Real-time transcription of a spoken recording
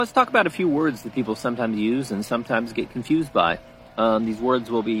Let's talk about a few words that people sometimes use and sometimes get confused by. These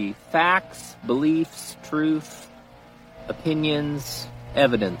words will be facts, beliefs, truth, opinions,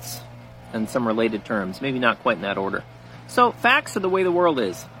 evidence, and some related terms. Maybe not quite in that order. So facts are the way the world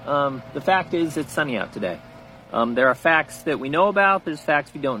is. The fact is it's sunny out today. There are facts that we know about. There's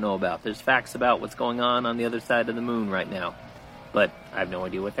facts we don't know about. There's facts about what's going on the other side of the moon right now. But I have no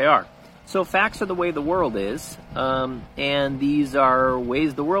idea what they are. So facts are the way the world is, and these are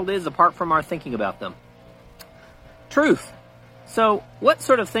ways the world is apart from our thinking about them. Truth. So what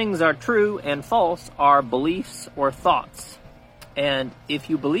sort of things are true and false are beliefs or thoughts. And if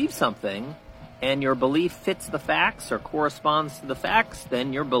you believe something and your belief fits the facts or corresponds to the facts,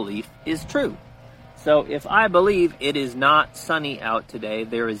 then your belief is true. So if I believe it is not sunny out today,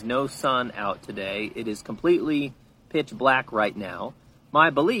 there is no sun out today, it is completely pitch black right now, my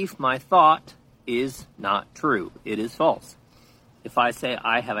belief, my thought, is not true. It is false. If I say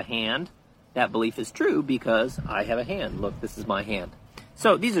I have a hand, that belief is true because I have a hand. Look, this is my hand.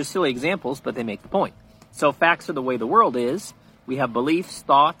 So these are silly examples, but they make the point. So facts are the way the world is. We have beliefs,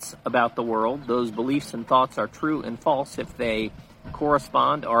 thoughts about the world. Those beliefs and thoughts are true and false if they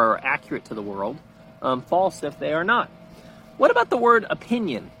correspond or are accurate to the world. False if they are not. What about the word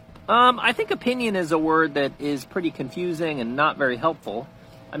opinion? I think opinion is a word that is pretty confusing and not very helpful.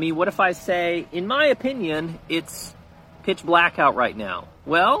 I mean, what if I say, in my opinion, it's pitch black out right now?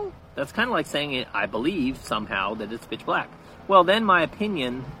 Well, that's kind of like saying I believe somehow that it's pitch black. Well, then my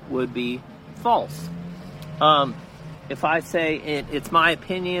opinion would be false. If I say it's my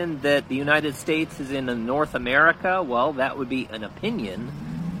opinion that the United States is in North America, well, that would be an opinion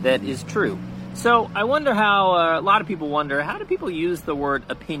that is true. So I wonder how, a lot of people wonder, how do people use the word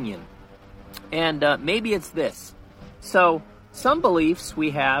opinion? And maybe it's this. So some beliefs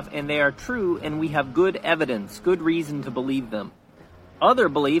we have, and they are true, and we have good evidence, good reason to believe them. Other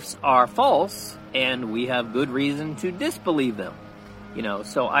beliefs are false, and we have good reason to disbelieve them.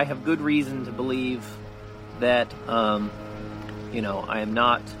 So I have good reason to believe that, I am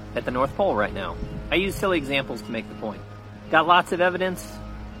not at the North Pole right now. I use silly examples to make the point. Got lots of evidence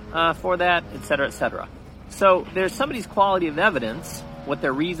for that, etc., etc. So there's somebody's quality of evidence, what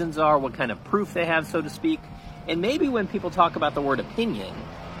their reasons are, what kind of proof they have, so to speak. And maybe when people talk about the word opinion,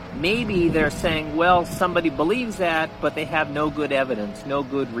 maybe they're saying, well, somebody believes that, but they have no good evidence, no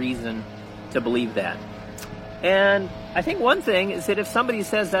good reason to believe that. And I think one thing is that if somebody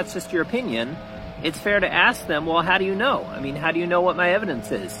says that's just your opinion, it's fair to ask them, well, how do you know? I mean, how do you know what my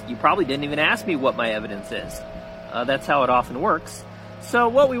evidence is? You probably didn't even ask me what my evidence is. That's how it often works. So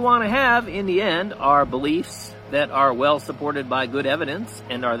what we want to have in the end are beliefs that are well supported by good evidence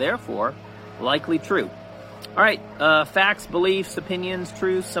and are therefore likely true. All right, facts, beliefs, opinions,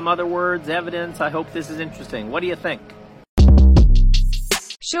 truth, some other words, evidence. I hope this is interesting. What do you think?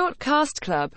 Shortcast Club.